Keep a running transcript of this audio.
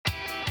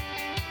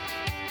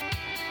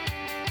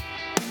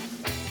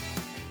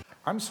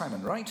I'm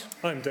Simon Wright.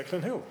 I'm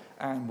Declan Hill.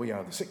 And we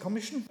are the Sitcom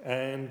Mission.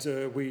 And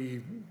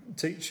we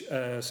teach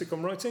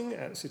sitcom writing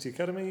at City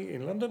Academy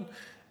in London.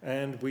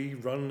 And we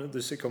run the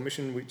Sitcom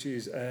Mission, which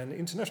is an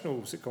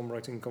international sitcom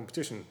writing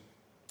competition.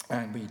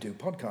 And we do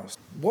podcasts.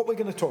 What we're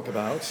going to talk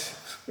about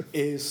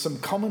is some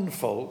common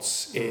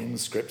faults in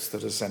scripts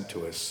that are sent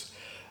to us.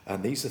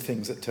 And these are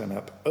things that turn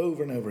up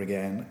over and over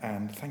again.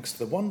 And thanks to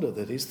the wonder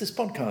that is this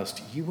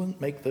podcast, you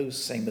won't make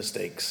those same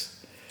mistakes.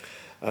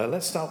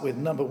 Let's start with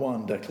number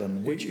one,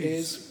 Declan, which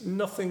is...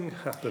 Nothing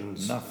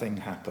happens. Nothing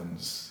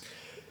happens.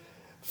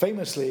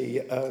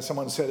 Famously,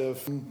 someone said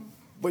of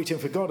Waiting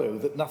for Godot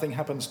that nothing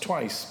happens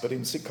twice, but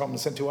in sitcoms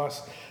sent to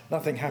us,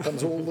 nothing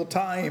happens all the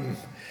time.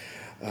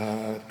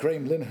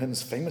 Graham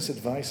Linehan's famous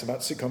advice about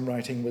sitcom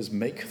writing was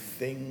make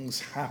things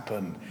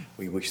happen.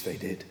 We wish they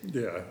did.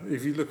 Yeah,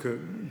 if you look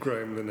at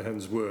Graham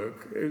Linehan's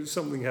work,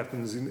 something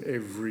happens in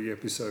every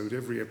episode.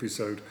 Every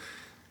episode,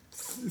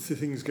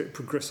 things get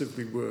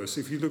progressively worse.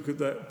 If you look at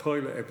that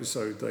pilot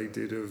episode they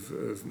did of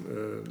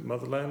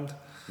Motherland,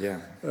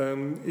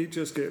 it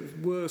just gets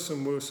worse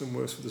and worse and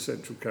worse for the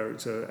central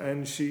character.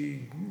 And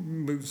she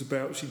moves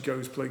about, she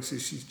goes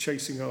places, she's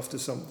chasing after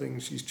something,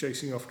 she's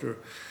chasing after...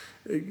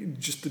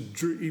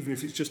 even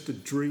if it's just a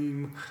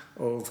dream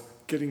of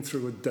getting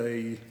through a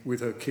day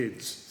with her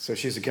kids. So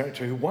she's a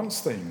character who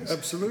wants things.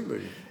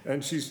 Absolutely.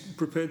 And she's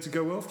prepared to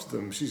go after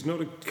them. She's not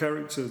a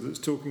character that's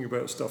talking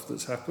about stuff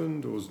that's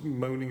happened or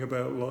moaning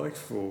about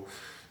life or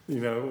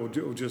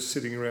just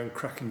sitting around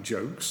cracking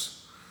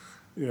jokes.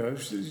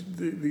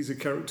 These are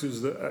characters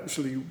that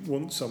actually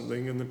want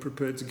something and they're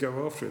prepared to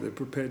go after it. They're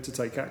prepared to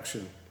take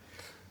action.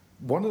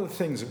 One of the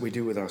things that we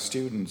do with our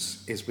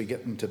students is we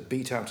get them to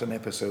beat out an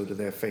episode of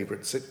their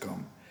favourite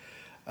sitcom,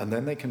 and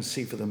then they can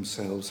see for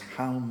themselves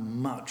how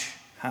much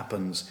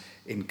happens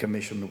in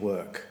commissioned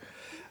work,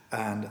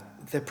 and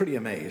they're pretty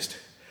amazed.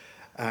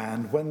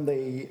 And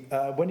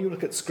when you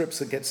look at scripts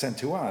that get sent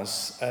to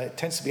us, it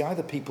tends to be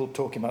either people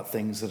talking about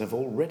things that have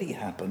already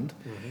happened,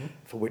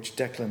 for which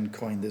Declan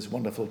coined this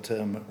wonderful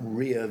term,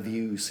 rear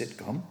view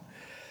sitcom.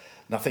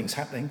 Nothing's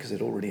happening because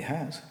it already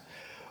has.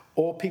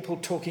 Or people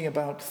talking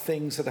about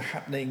things that are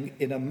happening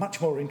in a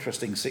much more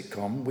interesting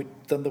sitcom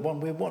than the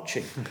one we're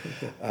watching.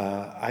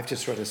 I've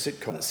just read a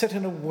sitcom set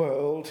in a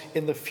world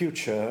in the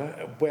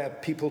future where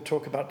people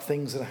talk about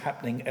things that are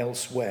happening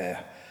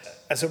elsewhere.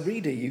 As a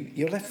reader,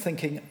 you're left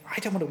thinking, I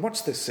don't want to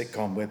watch this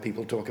sitcom where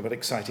people talk about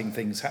exciting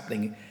things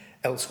happening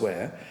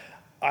elsewhere.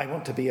 I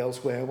want to be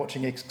elsewhere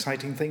watching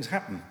exciting things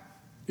happen.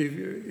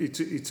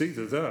 It's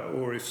either that,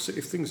 or if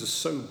things are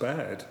so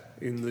bad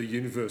in the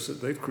universe that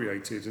they've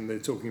created, and they're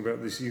talking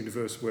about this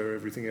universe where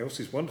everything else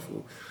is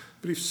wonderful,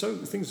 but if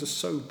things are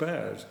so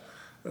bad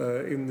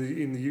in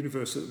the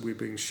universe that we're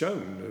being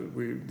shown,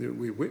 that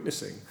we're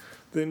witnessing,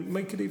 then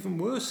make it even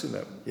worse in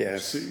that.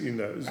 Yes,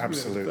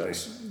 absolutely.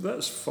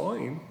 That's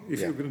fine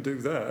if you're going to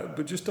do that,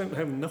 but just don't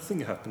have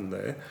nothing happen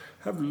there.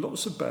 Have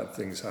lots of bad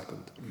things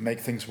happen. Make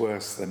things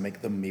worse, then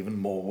make them even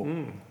more.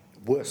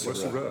 Worse,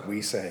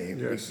 we say.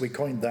 Yes. We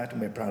coined that and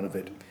we're proud of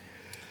it.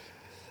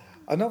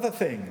 Another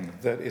thing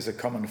that is a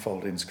common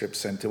fault in scripts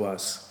sent to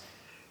us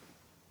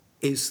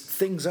is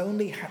things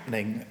only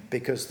happening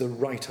because the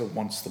writer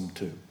wants them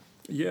to.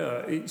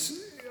 Yeah,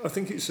 I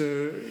think it's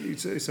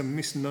a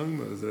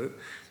misnomer that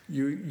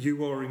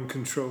you are in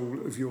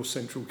control of your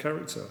central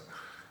character.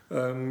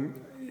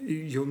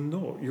 You're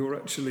not. You're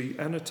actually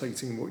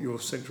annotating what your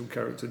central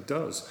character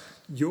does.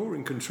 You're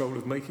in control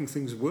of making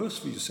things worse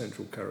for your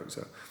central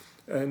character.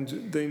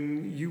 And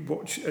then you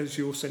watch as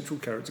your central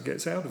character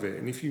gets out of it.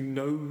 And if you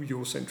know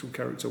your central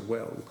character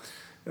well,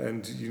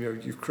 and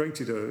you've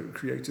created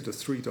a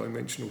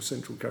three-dimensional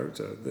central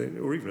character,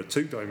 or even a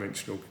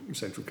two-dimensional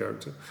central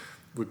character,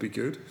 would be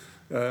good.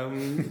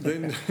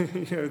 Then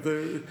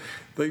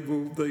they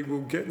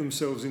will get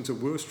themselves into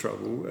worse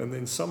trouble, and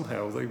then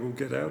somehow they will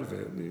get out of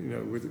it,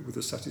 with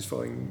a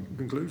satisfying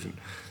conclusion.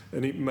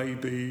 And it may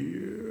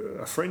be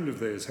a friend of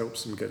theirs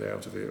helps them get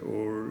out of it,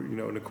 or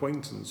an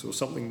acquaintance, or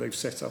something they've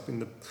set up in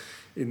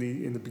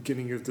the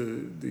beginning of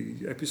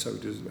the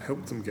episode has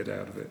helped them get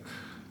out of it.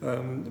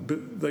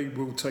 But they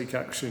will take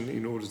action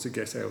in order to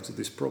get out of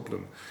this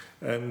problem,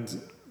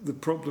 and the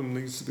problem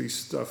needs to be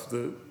stuff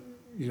that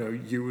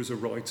you as a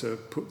writer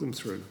put them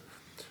through.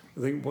 I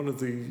think one of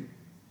the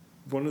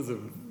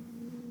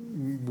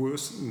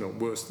not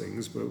worst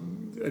things, but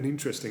an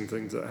interesting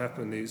thing that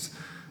happen is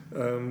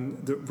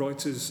that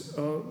writers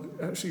are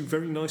actually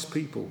very nice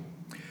people.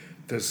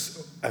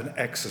 There's an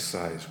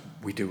exercise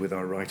we do with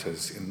our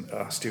writers,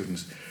 our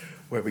students,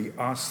 where we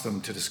ask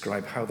them to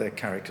describe how their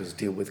characters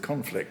deal with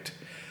conflict.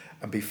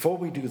 And before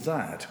we do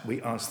that,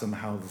 we ask them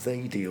how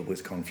they deal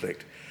with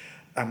conflict.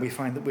 And we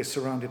find that we're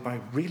surrounded by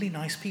really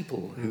nice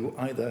people who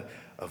either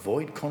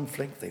avoid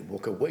conflict, they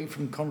walk away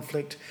from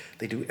conflict,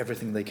 they do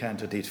everything they can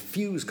to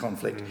diffuse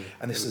conflict,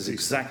 and this is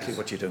exactly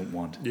what you don't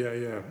want.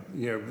 Yeah.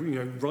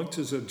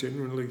 Writers are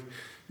generally,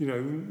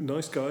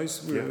 nice guys.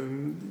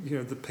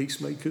 The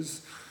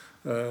peacemakers.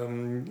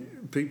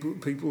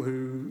 People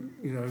who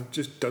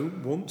just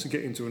don't want to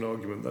get into an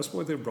argument. That's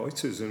why they're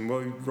writers, and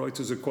why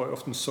writers are quite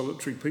often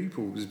solitary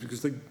people, is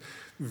because they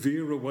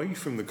veer away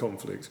from the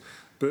conflict.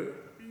 But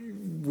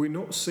we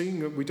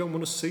don't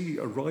want to see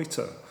a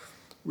writer.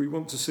 We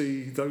want to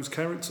see those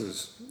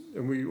characters,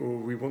 and we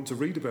want to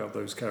read about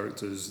those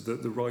characters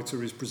that the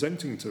writer is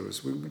presenting to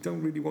us. We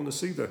don't really want to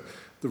see the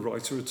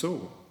writer at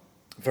all.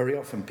 Very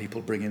often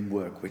people bring in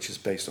work which is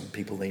based on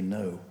people they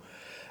know,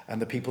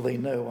 and the people they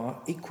know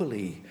are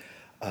equally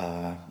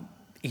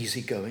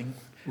easygoing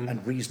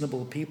and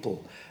reasonable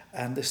people.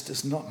 And this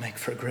does not make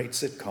for a great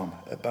sitcom,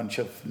 a bunch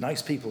of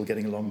nice people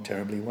getting along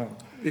terribly well.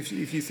 If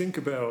you think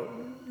about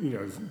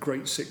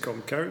great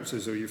sitcom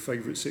characters, or your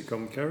favourite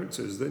sitcom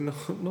characters, they're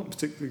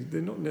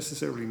they're not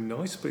necessarily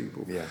nice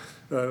people. Yeah.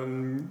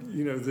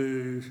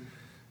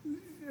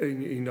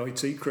 In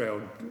IT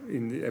Crowd,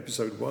 in the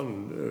episode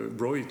 1,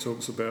 Roy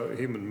talks about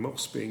him and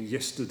Moss being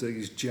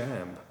yesterday's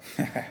jam.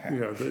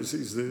 And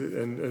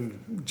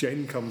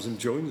Jen comes and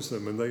joins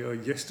them, and they are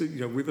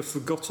we're the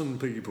forgotten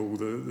people,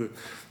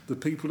 the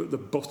people at the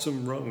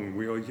bottom rung.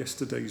 We are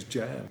yesterday's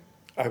jam.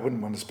 I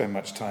wouldn't want to spend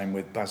much time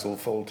with Basil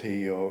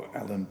Fawlty or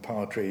Alan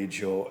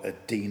Partridge or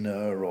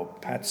Adina or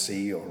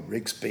Patsy or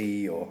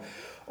Rigsby or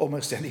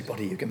almost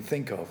anybody you can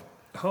think of.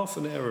 Half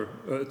an hour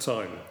at a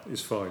time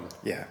is fine.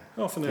 Yeah.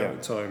 Half an hour at a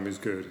time is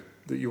good,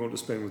 that you want to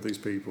spend with these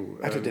people.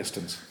 At a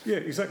distance. Yeah,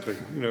 exactly.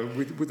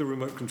 With the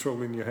remote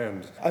control in your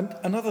hand. And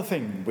another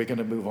thing we're going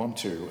to move on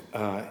to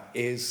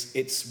is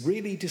it's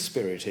really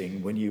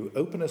dispiriting when you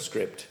open a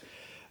script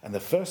and the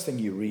first thing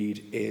you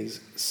read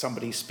is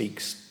somebody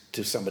speaks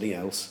to somebody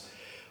else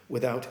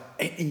without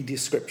any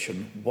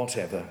description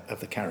whatever of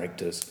the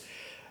characters.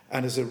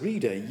 And as a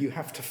reader, you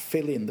have to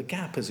fill in the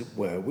gap, as it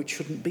were, which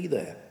shouldn't be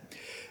there.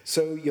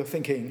 So you're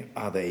thinking,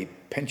 are they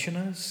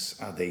pensioners?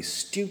 Are they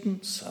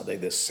students? Are they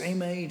the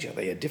same age? Are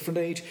they a different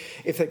age?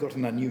 If they've got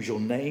an unusual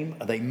name,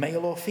 are they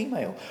male or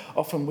female?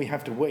 Often we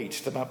have to wait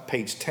to about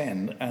page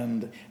 10,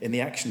 and in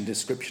the action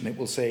description it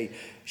will say,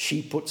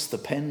 she puts the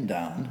pen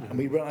down, and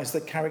we realise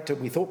the character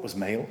we thought was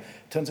male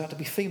turns out to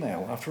be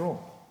female after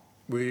all.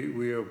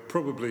 We are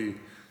probably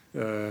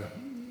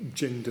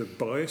gender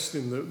biased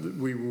in that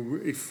we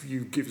will, if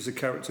you give us a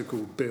character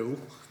called Bill,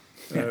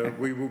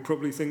 we will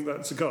probably think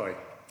that's a guy.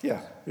 Yeah,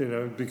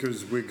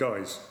 because we're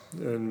guys,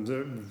 and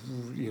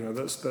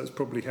that's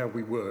probably how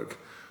we work.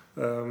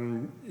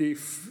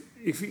 If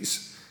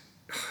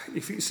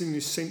it's an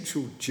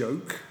essential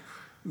joke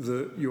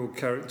that your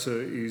character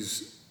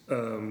is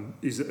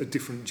a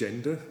different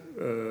gender,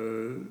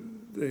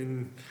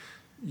 then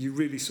you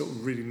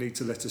really need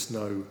to let us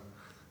know,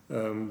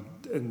 and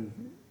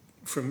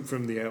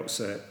from the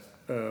outset.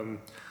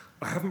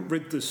 I haven't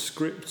read the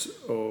script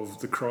of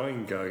The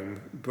Crying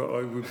Game, but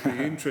I would be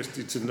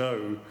interested to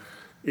know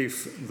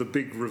if the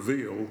big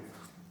reveal,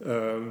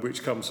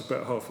 which comes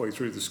about halfway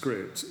through the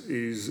script,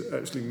 is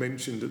actually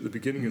mentioned at the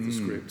beginning of the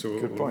script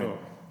or not.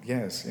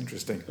 Yes,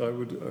 interesting. I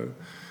would,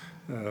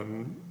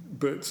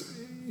 but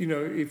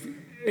if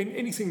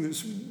anything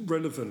that's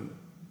relevant,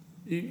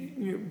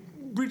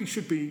 really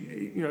should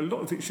be, a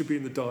lot of it should be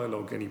in the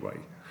dialogue anyway.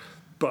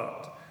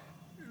 But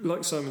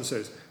like Simon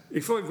says,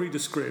 if I read a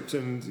script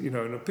and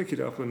I pick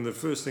it up and the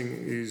first thing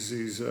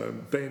is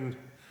Ben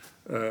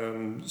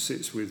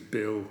sits with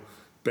Bill.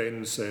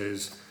 Ben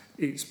says,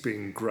 it's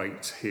been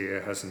great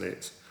here, hasn't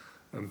it?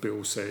 And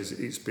Bill says,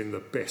 it's been the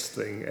best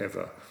thing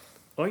ever.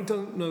 I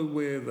don't know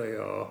where they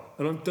are,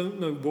 and I don't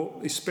know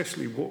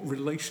especially what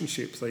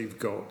relationship they've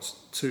got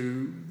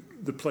to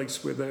the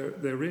place where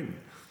they're in.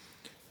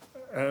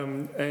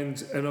 And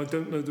I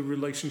don't know the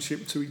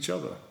relationship to each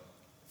other.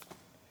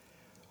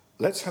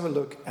 Let's have a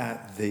look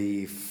at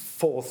the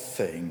fourth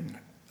thing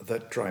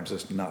that drives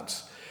us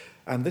nuts.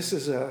 And this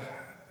is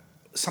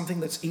something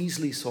that's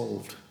easily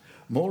solved.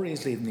 More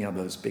easily than the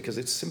others, because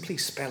it's simply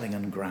spelling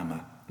and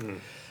grammar.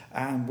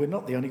 And we're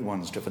not the only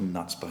ones driven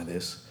nuts by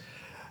this.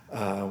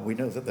 We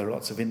know that there are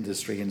lots of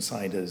industry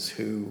insiders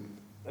who,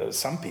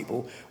 some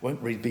people, won't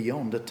read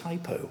beyond a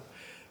typo.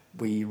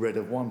 We read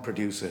of one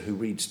producer who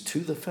reads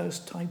to the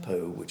first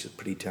typo, which is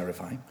pretty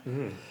terrifying.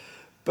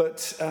 But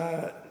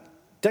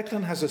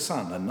Declan has a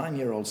son, a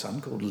 9-year-old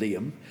son called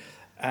Liam,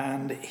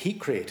 and he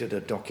created a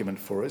document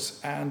for us,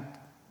 and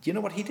you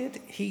know what he did?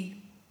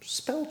 He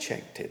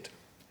spell-checked it.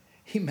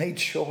 He made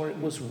sure it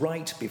was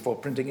right before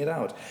printing it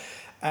out.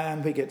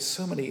 And we get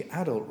so many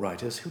adult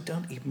writers who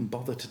don't even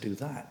bother to do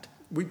that.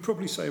 We'd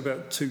probably say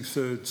about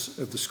 2/3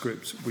 of the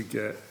script we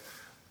get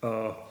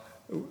are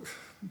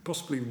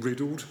possibly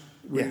riddled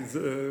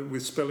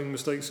with spelling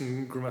mistakes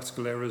and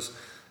grammatical errors.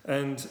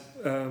 And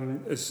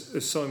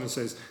as Simon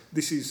says,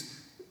 this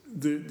is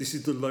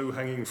the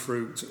low-hanging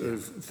fruit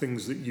of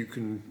things that you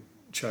can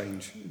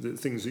change, the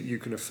things that you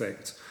can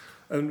affect.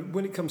 And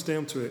when it comes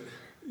down to it,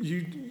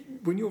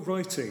 when you're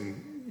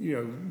writing,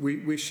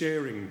 we're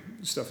sharing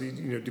stuff.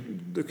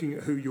 Looking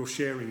at who you're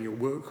sharing your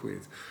work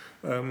with.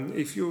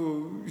 If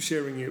you're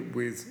sharing it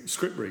with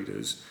script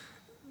readers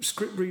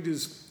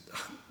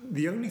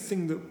the only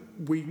thing that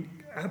we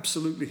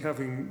absolutely have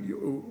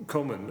in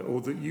common,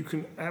 or that you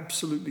can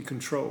absolutely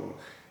control,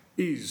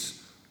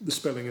 is the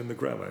spelling and the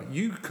grammar.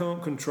 You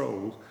can't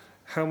control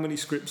how many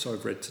scripts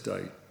I've read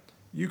today.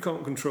 You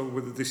can't control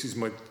whether this is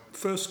my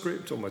first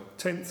script or my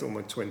 10th or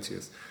my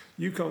 20th.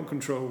 You can't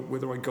control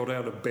whether I got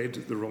out of bed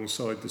at the wrong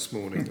side this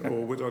morning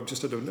or whether I've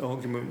just had an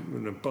argument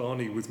and a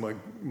barney with my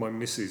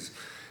missus.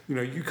 You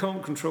know, you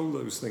can't control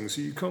those things.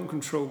 So you can't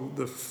control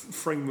the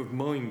frame of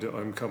mind that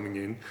I'm coming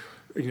in.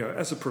 You know,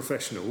 as a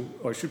professional,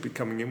 I should be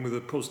coming in with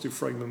a positive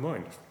frame of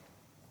mind.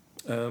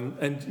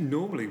 And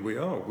normally we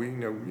are.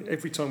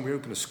 Every time we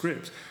open a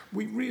script,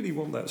 we really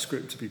want that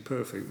script to be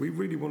perfect. We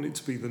really want it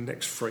to be the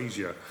next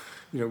Frasier.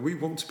 You know, we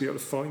want to be able to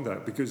find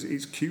that because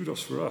it's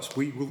kudos for us.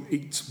 We will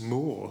eat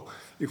more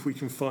if we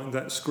can find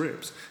that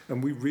script,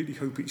 and we really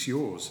hope it's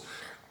yours.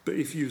 But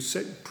if you're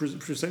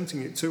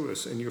presenting it to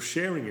us and you're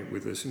sharing it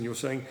with us and you're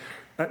saying,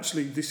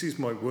 actually, this is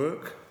my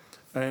work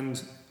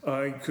and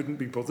I couldn't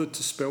be bothered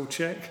to spell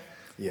check,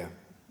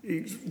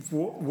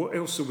 what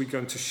else are we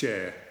going to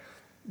share?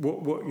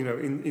 What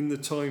in the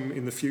time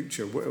in the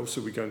future, what else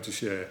are we going to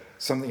share?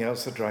 Something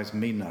else that drives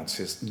me nuts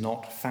is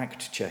not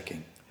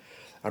fact-checking.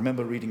 I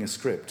remember reading a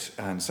script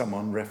and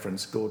someone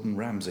referenced Gordon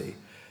Ramsay,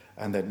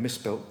 and they'd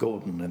misspelt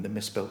Gordon and they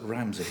misspelt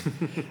Ramsay.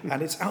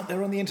 And it's out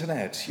there on the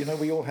internet. You know,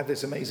 we all have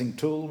this amazing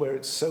tool where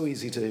it's so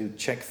easy to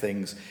check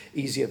things,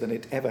 easier than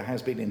it ever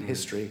has been in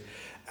history,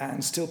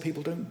 and still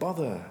people don't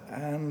bother.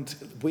 And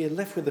we're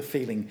left with the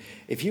feeling,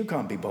 if you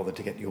can't be bothered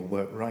to get your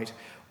work right,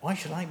 why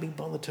should I be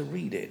bothered to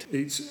read it?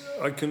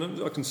 I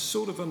can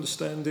sort of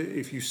understand it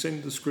if you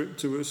send the script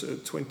to us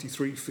at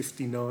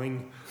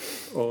 23:59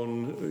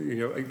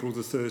 on April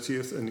the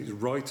 30th, and it's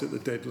right at the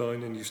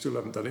deadline, and you still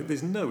haven't done it.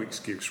 There's no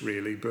excuse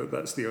really, but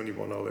that's the only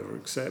one I'll ever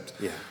accept.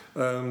 Yeah.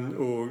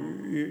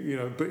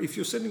 But if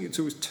you're sending it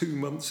to us 2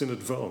 months in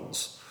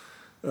advance,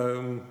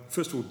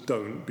 first of all,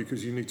 don't,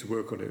 because you need to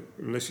work on it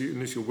unless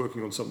you're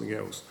working on something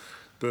else.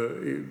 But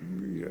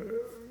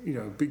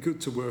be good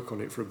to work on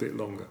it for a bit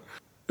longer.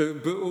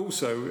 But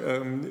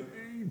also,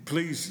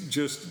 please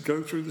just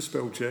go through the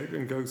spell check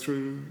and go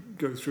through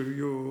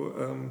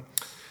your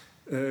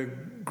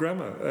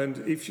grammar. And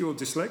if you're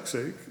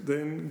dyslexic,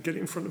 then get it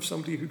in front of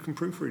somebody who can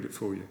proofread it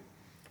for you.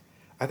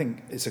 I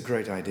think it's a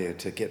great idea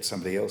to get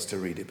somebody else to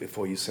read it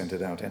before you send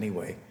it out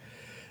anyway.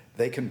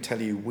 They can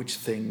tell you which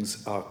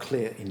things are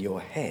clear in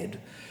your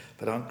head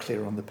but aren't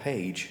clear on the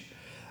page.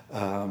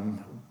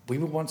 We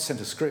were once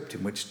sent a script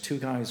in which two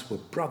guys were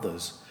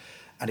brothers,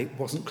 and it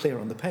wasn't clear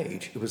on the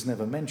page. It was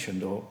never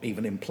mentioned or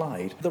even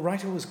implied. The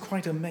writer was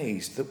quite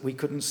amazed that we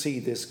couldn't see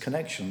this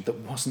connection that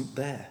wasn't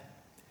there.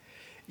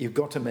 You've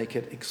got to make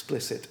it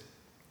explicit.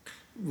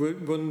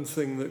 One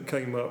thing that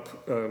came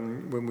up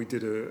when we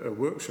did a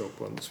workshop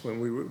once, when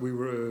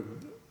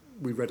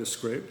we read a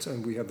script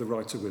and we had the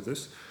writer with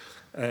us,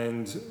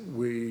 and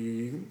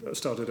we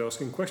started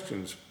asking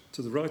questions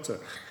to the writer,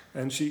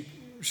 and she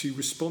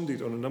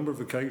responded on a number of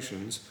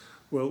occasions,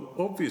 well,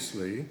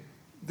 obviously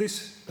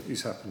this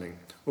is happening,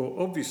 or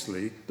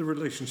obviously the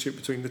relationship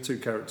between the two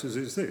characters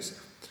is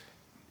this.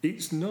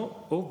 It's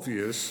not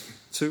obvious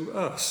to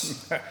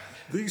us.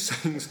 These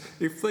things,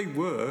 if they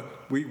were,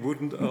 we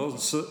wouldn't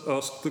ask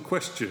the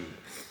question.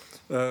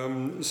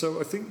 So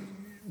I think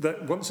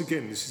that, once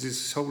again, this is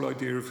this whole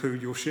idea of who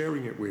you're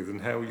sharing it with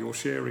and how you're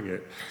sharing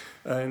it.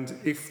 And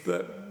if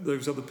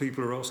those other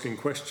people are asking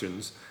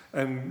questions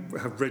and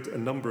have read a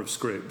number of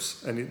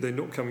scripts and they're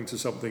not coming to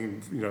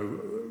something,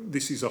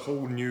 this is a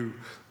whole new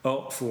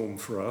art form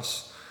for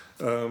us.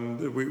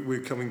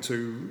 We're coming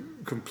to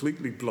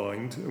completely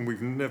blind and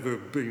we've never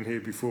been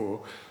here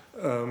before.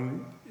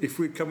 If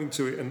we're coming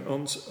to it and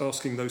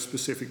asking those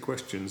specific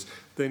questions,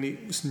 then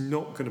it's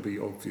not going to be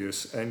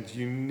obvious, and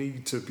you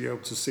need to be able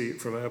to see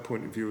it from our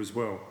point of view as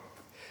well.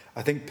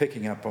 I think,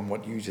 picking up on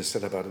what you just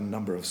said about a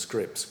number of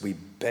scripts, we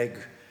beg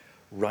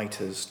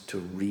writers to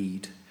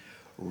read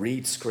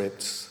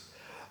scripts.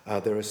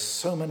 There are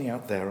so many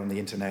out there on the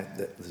internet.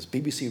 There's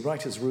BBC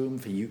Writers' Room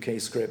for UK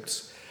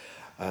scripts.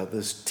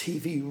 There's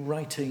TV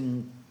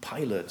writing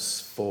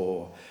pilots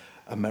for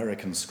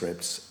American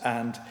scripts,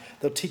 and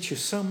they'll teach you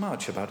so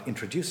much about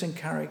introducing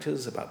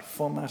characters, about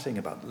formatting,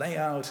 about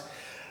layout,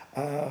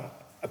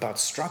 about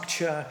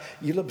structure.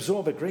 You'll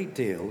absorb a great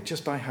deal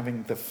just by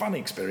having the fun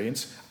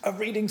experience of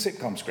reading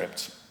sitcom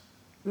scripts.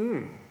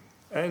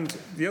 And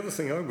the other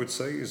thing I would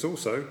say is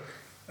also,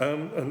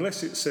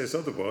 unless it says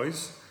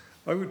otherwise,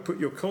 I would put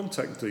your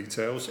contact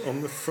details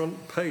on the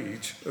front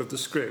page of the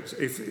script.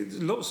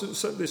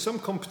 There's some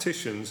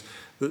competitions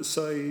that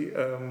say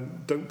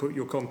don't put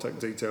your contact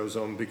details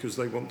on because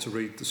they want to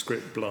read the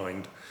script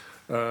blind.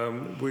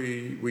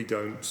 We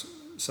don't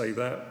say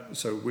that,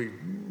 so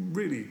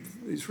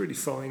it's really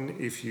fine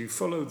if you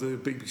follow the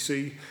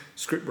BBC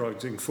script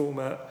writing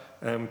format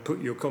and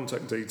put your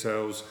contact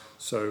details.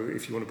 So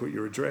if you want to put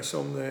your address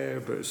on there,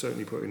 but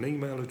certainly put an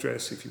email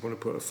address. If you want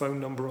to put a phone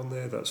number on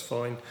there, that's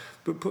fine.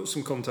 But put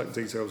some contact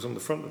details on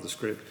the front of the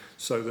script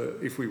so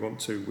that if we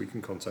want to, we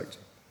can contact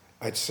you.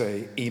 I'd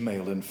say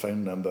email and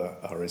phone number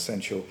are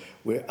essential.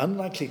 We're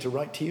unlikely to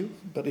write to you,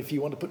 but if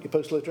you want to put your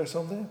postal address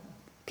on there,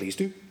 please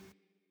do.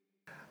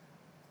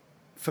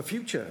 For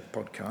future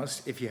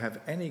podcasts, if you have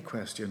any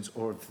questions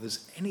or if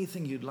there's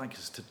anything you'd like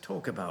us to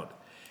talk about,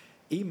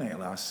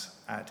 email us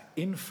at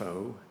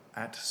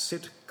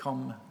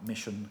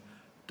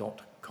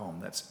info@sitcommission.com.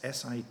 That's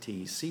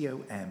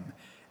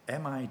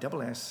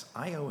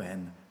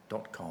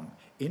SITCOMMISSION.com.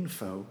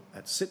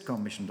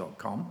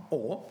 info@sitcommission.com,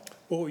 or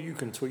you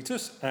can tweet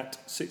us at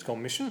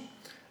sitcommission,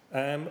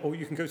 or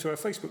you can go to our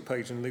Facebook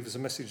page and leave us a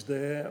message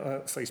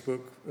there,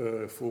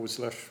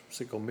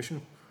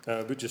 Facebook.com/sitcommission.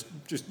 But just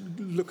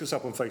look us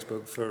up on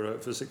Facebook for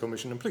Sitcom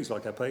Mission, and please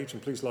like our page,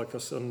 and please like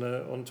us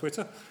on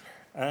Twitter.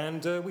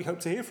 And we hope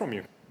to hear from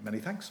you. Many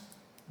thanks.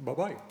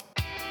 Bye-bye.